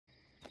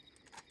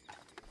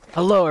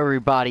Hello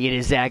everybody, it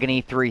is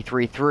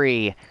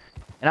Agony333,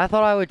 and I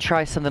thought I would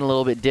try something a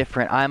little bit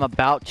different. I'm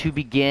about to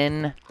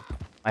begin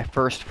my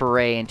first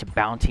foray into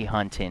bounty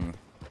hunting.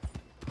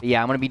 But yeah,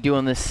 I'm going to be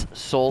doing this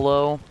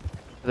solo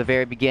for the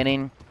very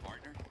beginning.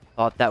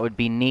 Thought that would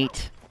be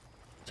neat.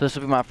 So this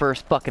will be my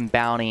first fucking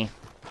bounty,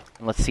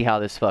 and let's see how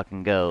this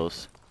fucking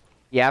goes.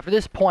 Yeah, after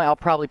this point, I'll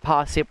probably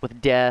posse up with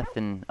Death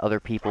and other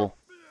people.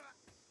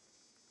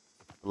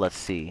 Let's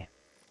see.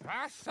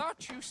 I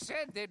thought you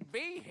said they'd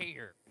be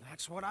here.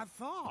 That's what I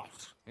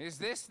thought. Is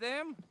this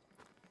them?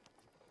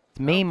 It's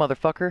me,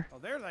 motherfucker. Oh,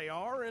 there they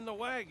are in the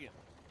wagon.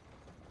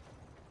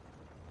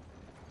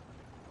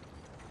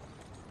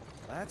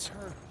 That's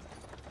her.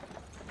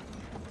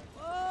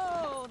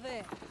 Whoa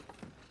there.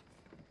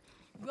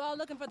 You all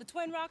looking for the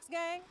Twin Rocks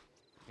gang?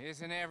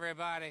 Isn't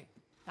everybody?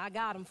 I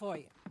got them for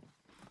you.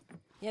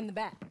 In the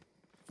back.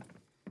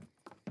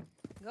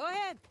 Go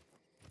ahead.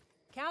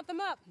 Count them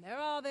up. They're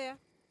all there.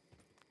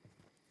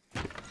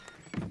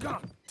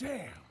 God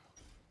damn.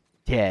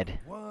 Dead.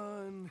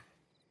 1,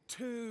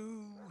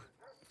 2,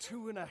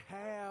 2.5.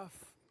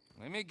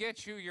 Let me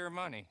get you your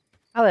money.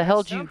 How the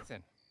hell did you...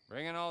 Something.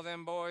 Bringing all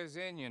them boys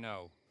in, you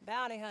know.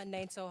 Bounty hunting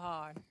ain't so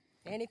hard.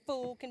 Any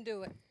fool can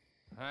do it.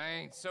 I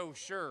ain't so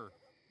sure.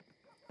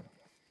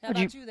 How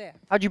about you there?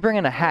 How'd you bring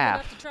in a Old half?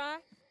 enough to try?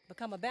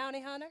 Become a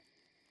bounty hunter?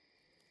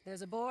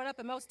 There's a board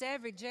up in most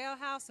every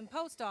jailhouse and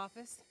post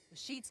office. The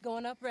sheets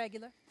going up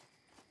regular.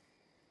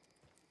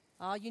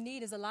 All you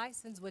need is a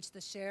license, which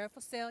the sheriff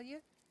will sell you.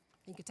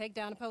 You can take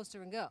down a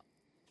poster and go.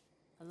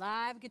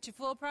 Alive, get your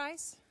full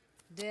price.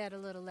 Dead, a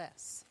little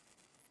less.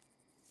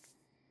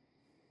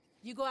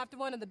 You go after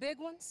one of the big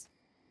ones,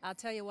 I'll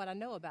tell you what I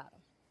know about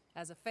them,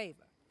 as a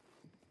favor.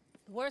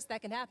 The worst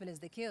that can happen is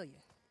they kill you.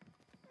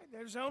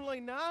 There's only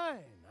 9.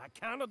 I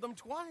counted them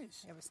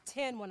twice. There was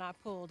 10 when I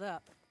pulled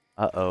up.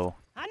 Uh-oh.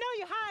 I know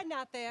you're hiding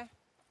out there.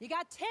 You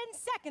got 10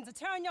 seconds to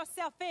turn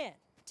yourself in.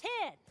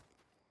 10,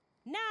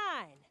 9,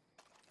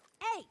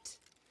 8,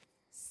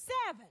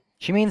 7.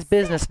 She means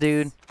business, 6,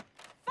 dude.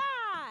 5,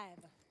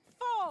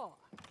 4,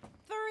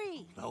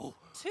 3, No.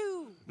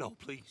 2, No,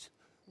 please.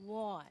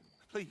 1.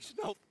 Please,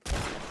 no.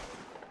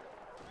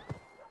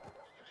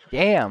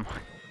 Damn.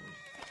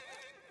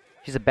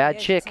 She's a bad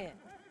There's chick. 10.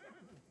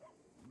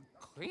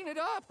 Clean it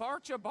up,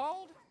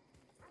 Archibald.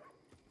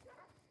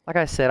 Like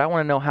I said, I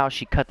want to know how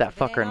she cut that If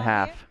it ain't fucker in all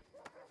half. here,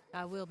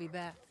 I will be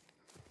back.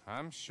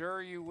 I'm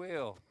sure you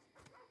will.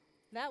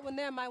 That one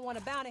there might want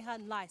a bounty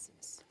hunting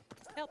license.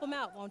 Help him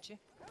out, won't you?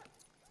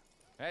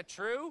 That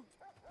true?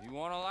 You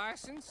want a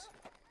license?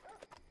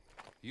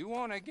 You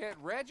want to get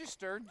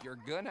registered, you're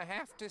gonna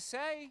have to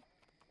say.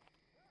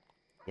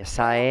 Yes,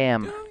 I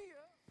am. Do you?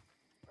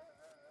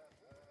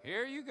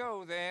 Here you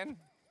go, then.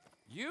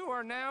 You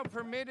are now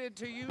permitted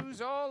to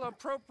use all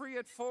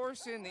appropriate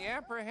force in the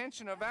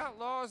apprehension of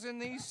outlaws in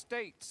these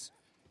states.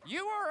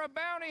 You are a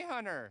bounty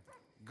hunter.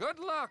 Good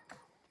luck.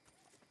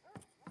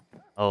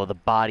 Oh, the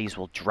bodies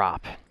will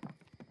drop.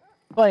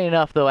 Funny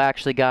enough, though,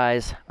 actually,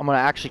 guys, I'm going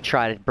to actually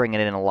try to bring it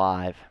in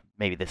alive.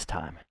 Maybe this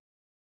time.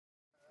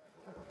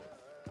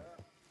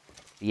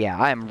 Yeah,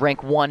 I am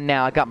rank 1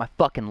 now. I got my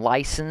fucking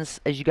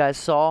license, as you guys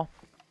saw.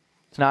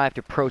 So now I have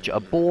to approach a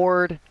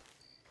board.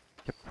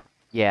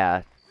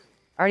 Yeah.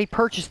 I already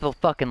purchased the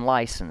fucking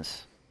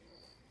license.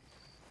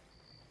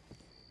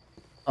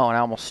 Oh, and I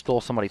almost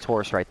stole somebody's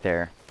horse right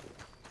there.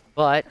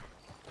 But,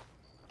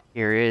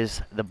 here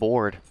is the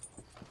board.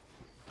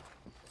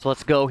 So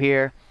let's go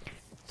here.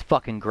 Let's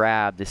fucking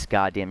grab this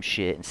goddamn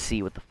shit and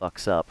see what the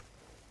fuck's up.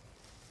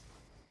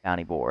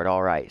 Bounty board.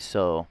 Alright,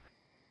 so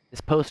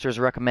this poster is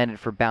recommended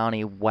for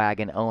bounty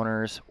wagon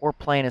owners or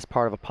playing as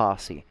part of a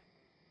posse.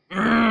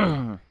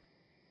 The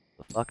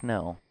fuck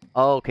no.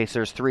 Oh, okay, so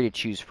there's 3 to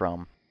choose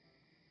from.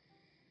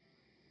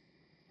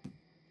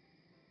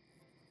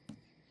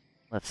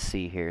 Let's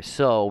see here.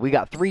 So, we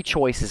got 3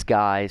 choices,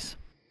 guys.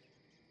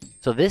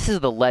 So this is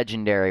the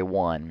legendary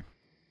one,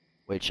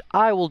 which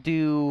I will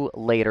do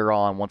later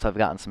on once I've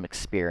gotten some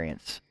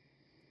experience.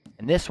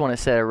 And this one, it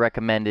said I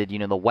recommended, you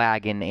know, the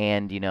wagon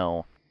and, you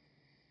know,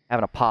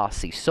 having a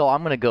posse. So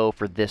I'm going to go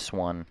for this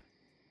one.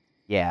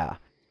 Yeah.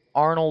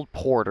 Arnold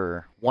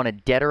Porter.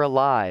 Wanted dead or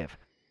alive.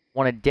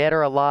 Wanted dead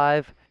or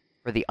alive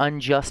for the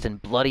unjust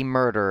and bloody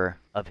murder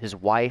of his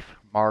wife,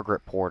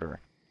 Margaret Porter.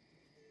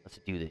 Let's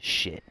do this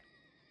shit.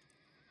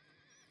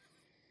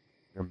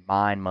 You're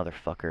mine,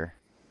 motherfucker.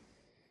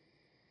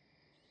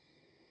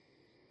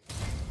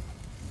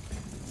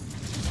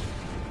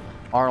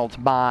 Arnold's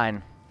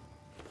mine.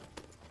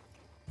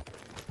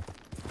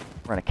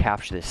 We're gonna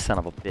capture this son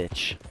of a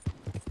bitch.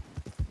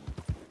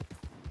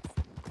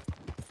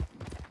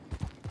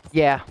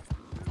 Yeah.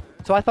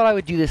 So I thought I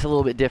would do this a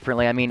little bit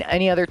differently. I mean,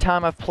 any other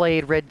time I've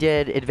played Red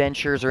Dead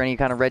Adventures or any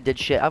kind of Red Dead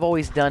shit, I've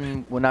always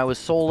done when I was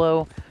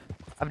solo.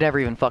 I've never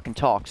even fucking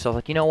talked. So I was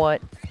like, you know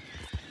what?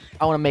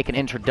 I want to make an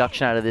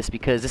introduction out of this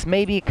because this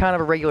may be kind of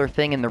a regular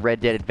thing in the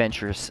Red Dead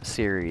Adventures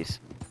series.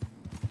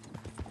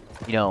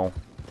 You know,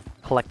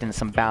 collecting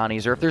some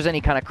bounties, or if there's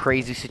any kind of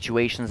crazy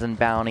situations in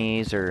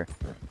bounties, or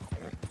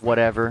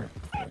whatever.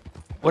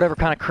 Whatever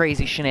kind of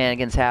crazy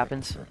shenanigans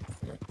happens,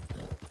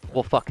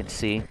 we'll fucking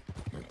see.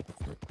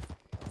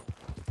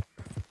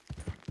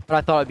 But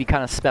I thought it'd be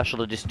kind of special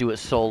to just do it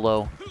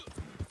solo.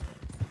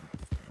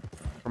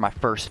 For my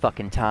first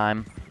fucking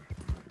time.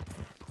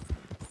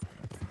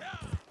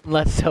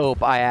 Let's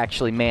hope I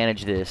actually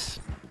manage this.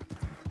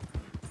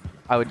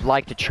 I would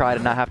like to try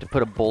to not have to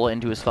put a bullet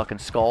into his fucking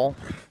skull.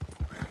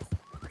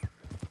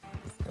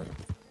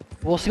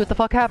 We'll see what the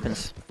fuck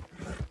happens.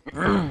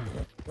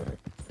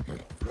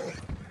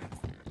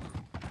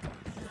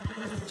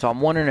 So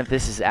I'm wondering if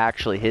this is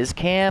actually his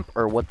camp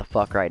or what the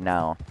fuck right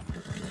now.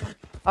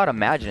 I would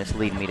imagine it's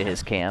leading me to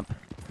his camp.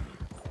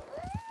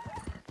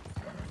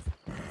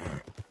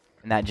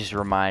 And that just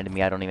reminded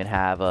me I don't even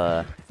have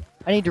I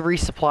need to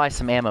resupply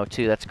some ammo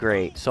too, that's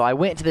great. So I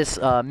went to this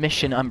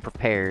mission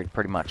unprepared,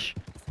 pretty much.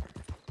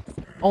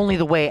 Only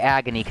the way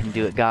Agony can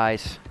do it,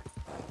 guys.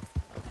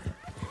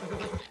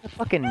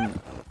 Fucking...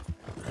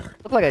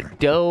 look like a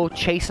doe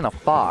chasing a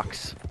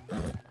fox.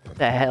 What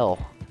the hell?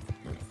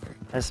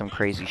 That's some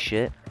crazy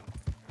shit.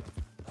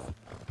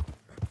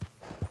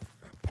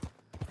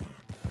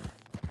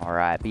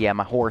 Alright, but yeah,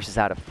 my horse is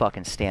out of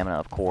fucking stamina,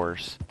 of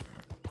course.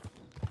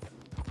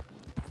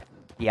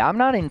 Yeah, I'm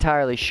not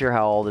entirely sure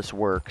how all this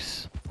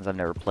works, as I've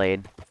never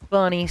played.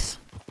 Bunnies.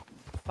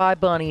 Bye,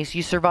 bunnies.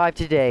 You survived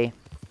today.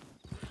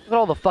 Look at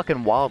all the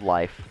fucking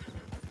wildlife.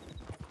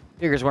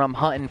 Figures when I'm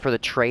hunting for the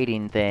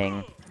trading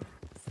thing.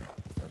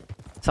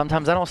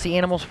 Sometimes I don't see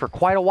animals for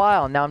quite a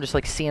while, and now I'm just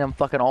like seeing them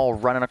fucking all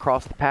running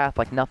across the path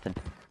like nothing.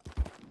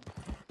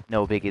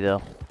 No biggie,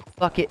 though.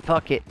 Fuck it,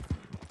 fuck it.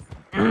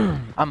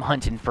 I'm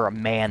hunting for a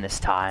man this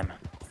time.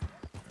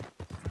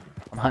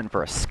 I'm hunting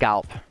for a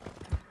scalp.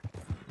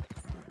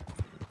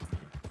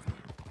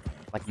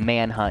 Like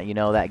Manhunt, you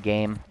know, that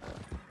game?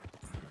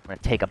 I'm gonna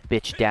take a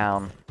bitch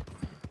down.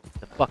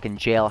 The fucking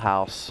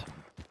jailhouse.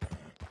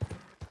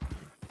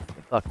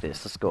 Fuck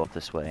this, let's go up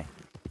this way.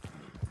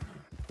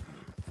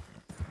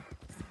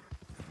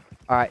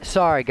 Alright,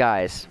 sorry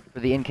guys for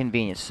the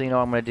inconvenience. So you know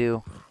what I'm gonna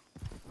do?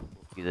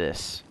 Do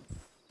this.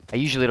 I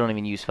usually don't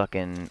even use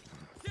fucking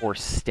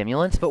horse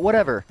stimulants, but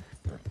whatever.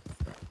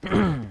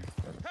 I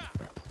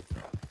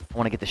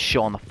wanna get the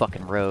show on the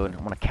fucking road.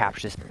 I wanna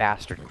capture this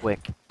bastard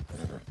quick.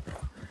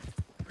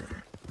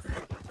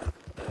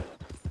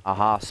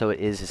 Aha, so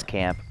it is his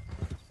camp.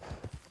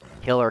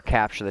 Kill or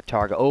capture the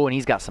target. Oh, and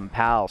he's got some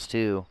pals,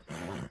 too.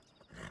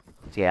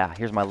 So yeah,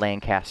 here's my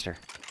Lancaster.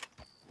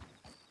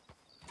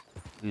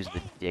 Who's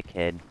the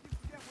dickhead?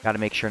 Gotta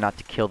make sure not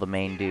to kill the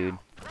main dude.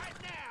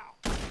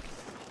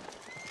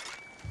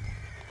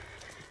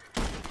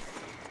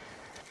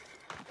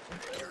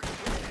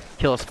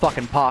 Kill his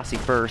fucking posse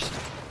first.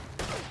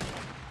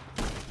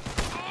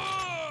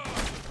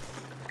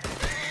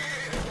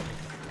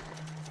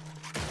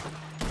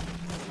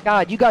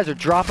 God, you guys are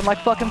dropping like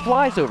fucking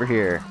flies over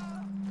here.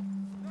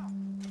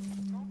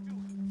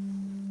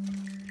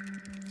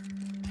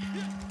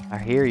 I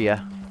hear ya.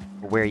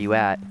 Where you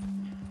at?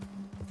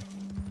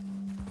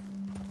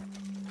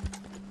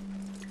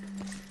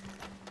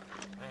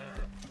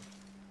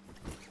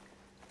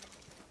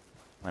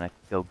 I'm gonna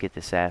go get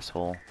this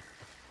asshole. Is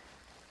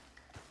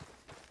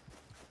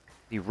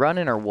he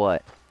running or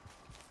what?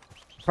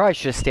 Probably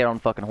should have stayed on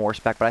fucking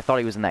horseback, but I thought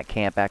he was in that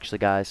camp actually,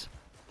 guys.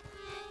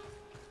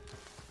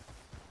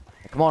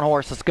 Come on,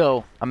 horse, let's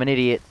go. I'm an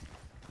idiot.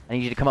 I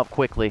need you to come up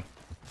quickly.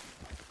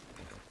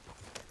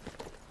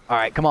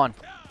 Alright, come on.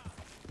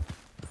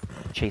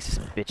 Chase this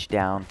bitch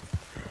down.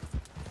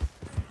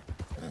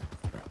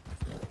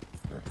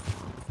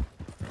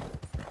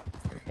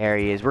 There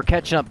he is. We're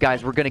catching up,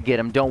 guys. We're gonna get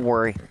him. Don't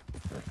worry.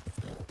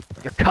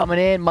 You're coming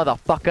in,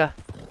 motherfucker.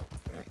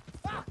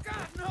 Oh,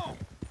 God, no!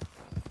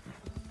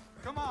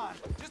 Come on,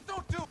 just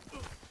don't do...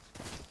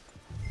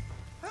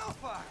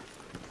 Hellfire!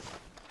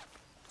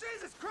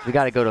 Jesus Christ! We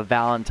gotta go to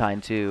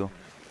Valentine, too.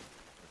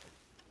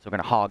 So we're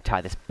gonna hog tie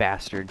this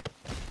bastard.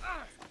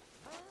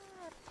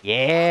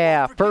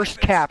 Yeah! First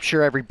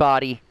capture,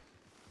 everybody!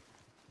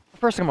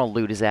 First I'm gonna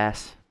loot his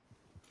ass.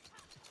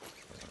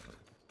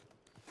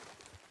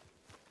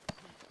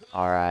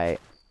 Alright.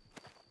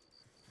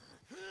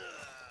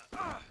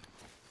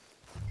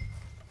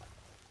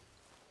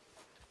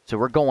 So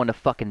we're going to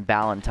fucking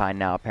Valentine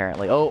now,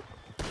 apparently. Oh!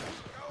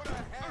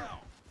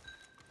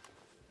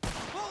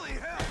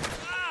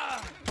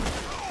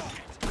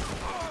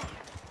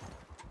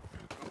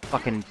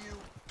 Fucking...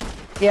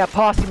 yeah,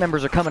 posse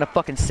members are coming to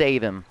fucking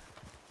save him.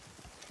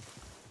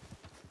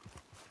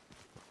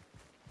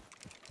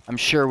 I'm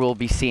sure we'll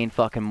be seeing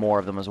fucking more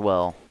of them as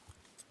well.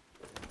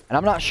 And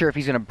I'm not sure if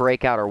he's gonna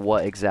break out or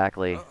what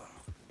exactly.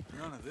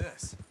 None of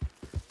this.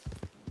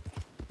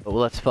 But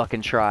let's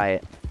fucking try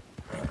it.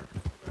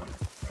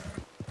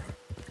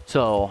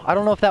 So, I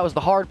don't know if that was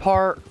the hard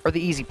part or the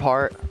easy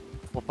part.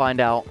 We'll find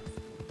out.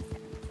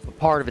 But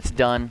part of it's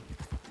done.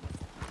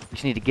 We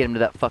just need to get him to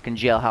that fucking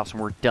jailhouse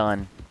and we're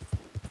done.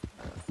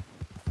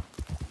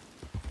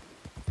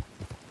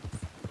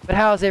 But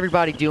how's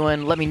everybody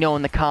doing? Let me know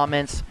in the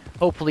comments.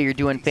 Hopefully you're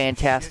doing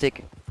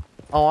fantastic.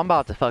 Oh, I'm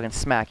about to fucking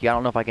smack you. I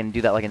don't know if I can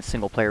do that like in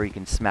single player where you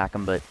can smack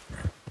them, but...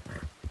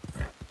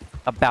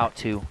 About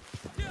to.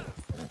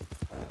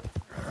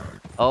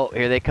 Oh,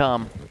 here they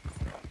come.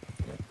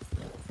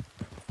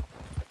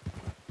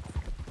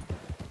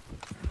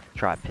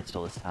 Try a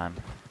pistol this time.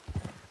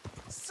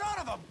 Son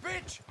of a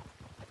bitch!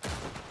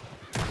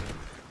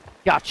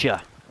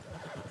 Gotcha.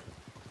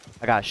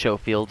 I got a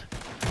Schofield.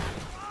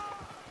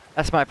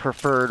 That's my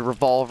preferred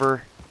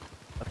revolver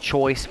of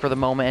choice for the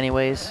moment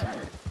anyways.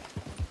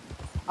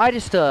 I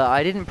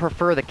didn't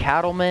prefer the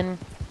Cattleman.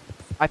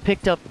 I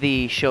picked up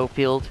the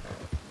Schofield,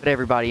 but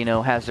everybody, you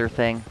know, has their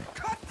thing.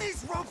 Cut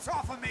these ropes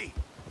off of me!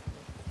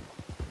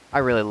 I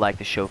really like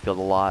the Schofield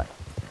a lot.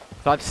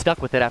 So I've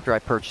stuck with it after I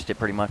purchased it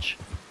pretty much.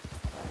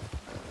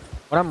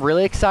 What I'm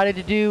really excited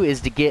to do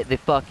is to get the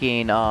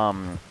fucking,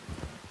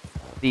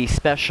 the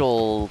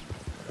special,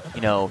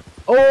 you know...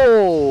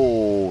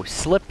 Oh!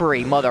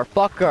 Slippery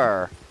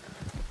motherfucker!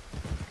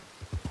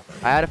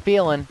 I had a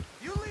feeling.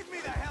 You leave me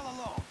the hell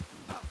alone!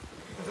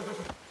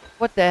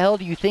 What the hell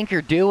do you think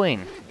you're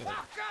doing?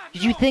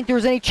 Did you think there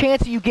was any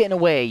chance of you getting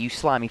away, you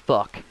slimy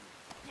fuck?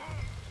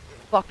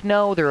 Fuck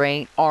no, there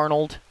ain't,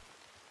 Arnold.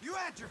 You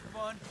had your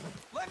fun.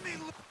 Let me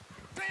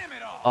damn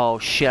it all! Oh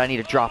shit, I need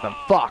to drop him.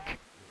 Fuck!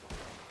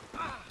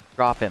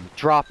 Drop him.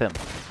 Drop him.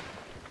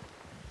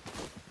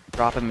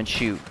 Drop him and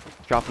shoot.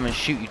 Drop him and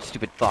shoot, you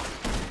stupid fuck.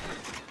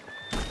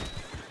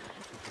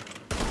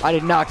 I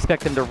did not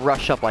expect them to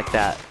rush up like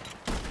that.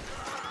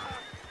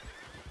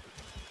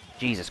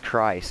 Jesus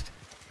Christ.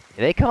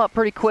 They come up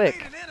pretty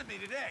quick.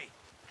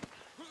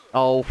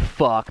 Oh,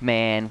 fuck,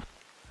 man.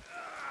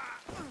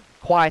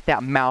 Quiet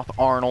that mouth,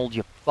 Arnold,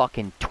 you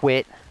fucking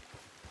twit.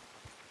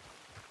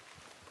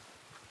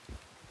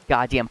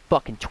 Goddamn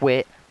fucking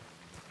twit.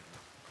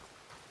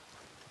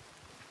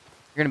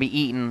 You're gonna be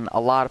eating a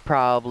lot of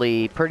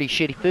probably pretty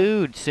shitty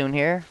food soon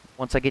here,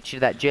 once I get you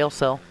to that jail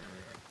cell.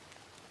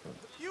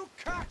 You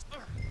cock!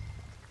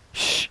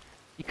 Shh.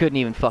 You couldn't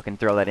even fucking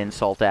throw that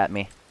insult at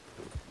me.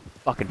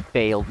 Fucking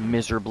failed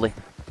miserably.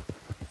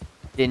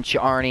 Didn't you,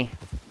 Arnie?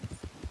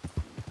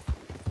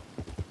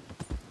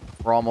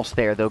 We're almost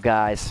there, though,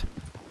 guys.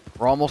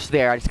 We're almost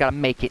there. I just gotta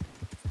make it.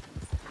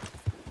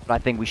 But I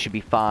think we should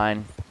be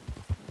fine.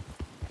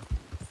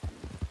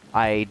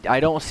 I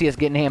don't see us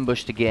getting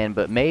ambushed again,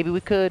 but maybe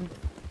we could.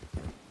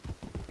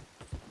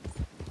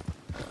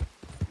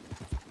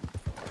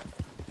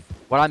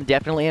 What I'm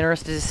definitely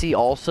interested to see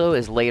also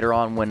is later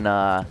on when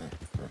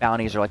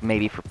bounties are like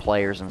maybe for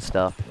players and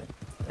stuff.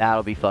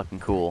 That'll be fucking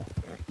cool.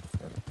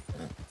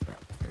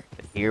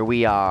 But here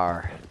we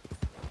are.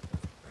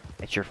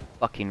 At your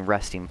fucking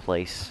resting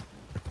place.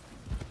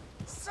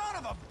 Son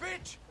of a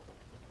bitch!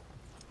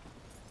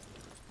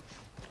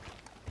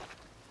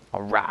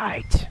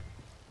 Alright.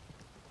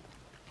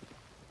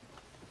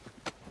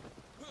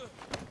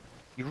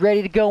 You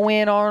ready to go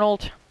in,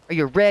 Arnold? Are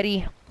you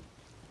ready?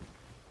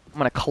 I'm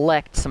gonna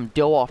collect some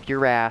dough off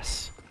your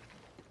ass.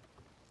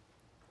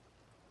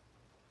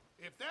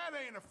 If that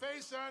ain't a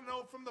face I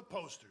know from the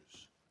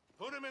posters,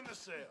 put him in the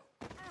cell.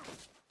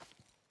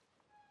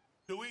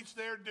 To each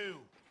their due.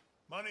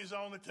 Money's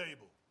on the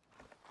table.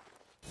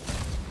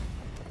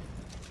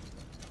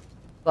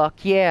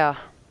 Fuck yeah.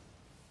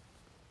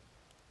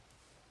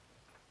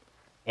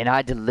 And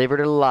I delivered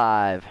it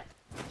alive.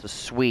 So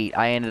sweet.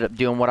 I ended up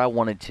doing what I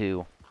wanted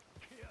to.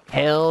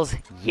 Hells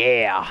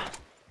yeah.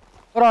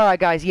 But alright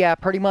guys, yeah,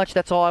 pretty much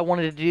that's all I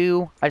wanted to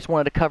do. I just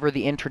wanted to cover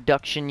the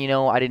introduction, you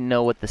know. I didn't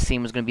know what the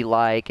scene was going to be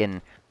like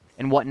and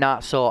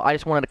whatnot. So I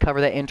just wanted to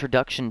cover that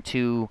introduction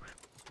to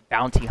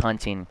bounty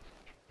hunting.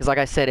 Because like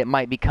I said, it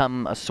might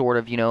become a sort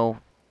of, you know,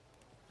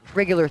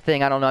 regular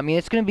thing. I don't know. I mean,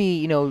 it's going to be,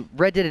 you know,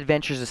 Red Dead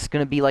Adventures is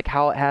going to be like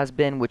how it has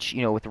been, which,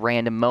 you know, with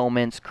random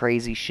moments,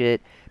 crazy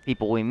shit,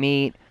 people we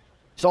meet.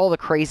 Just all the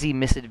crazy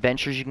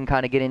misadventures you can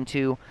kind of get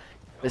into.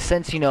 But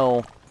since, you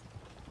know,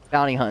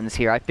 bounty hunting's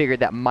here, I figured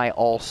that might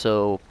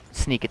also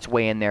sneak its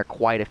way in there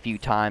quite a few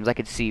times. I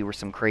could see where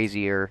some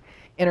crazier,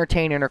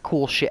 entertaining or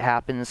cool shit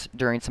happens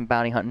during some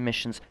bounty hunting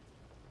missions.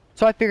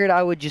 So I figured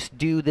I would just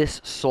do this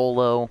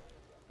solo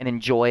and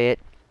enjoy it.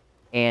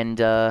 And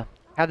have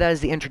that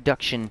as the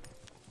introduction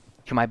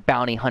to my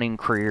bounty hunting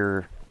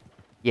career.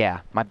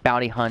 Yeah, my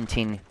bounty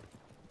hunting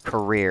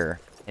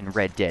career in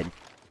Red Dead.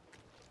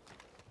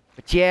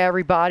 But yeah,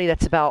 everybody,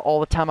 that's about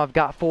all the time I've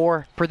got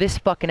for this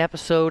fucking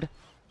episode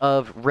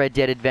of Red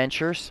Dead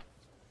Adventures.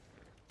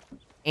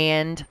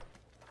 And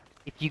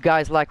if you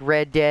guys like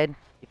Red Dead,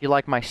 if you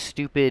like my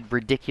stupid,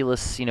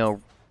 ridiculous, you know,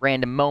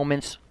 random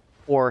moments,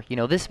 or, you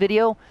know, this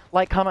video,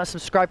 like, comment,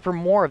 subscribe for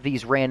more of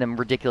these random,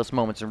 ridiculous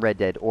moments in Red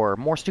Dead, or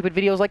more stupid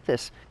videos like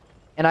this.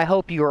 And I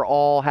hope you are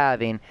all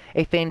having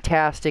a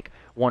fantastic,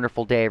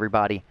 wonderful day,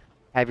 everybody.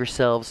 Have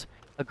yourselves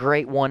a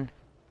great one.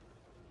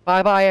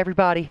 Bye-bye,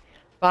 everybody.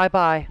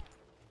 Bye-bye.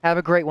 Have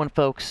a great one,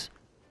 folks.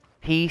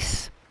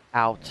 Peace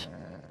out.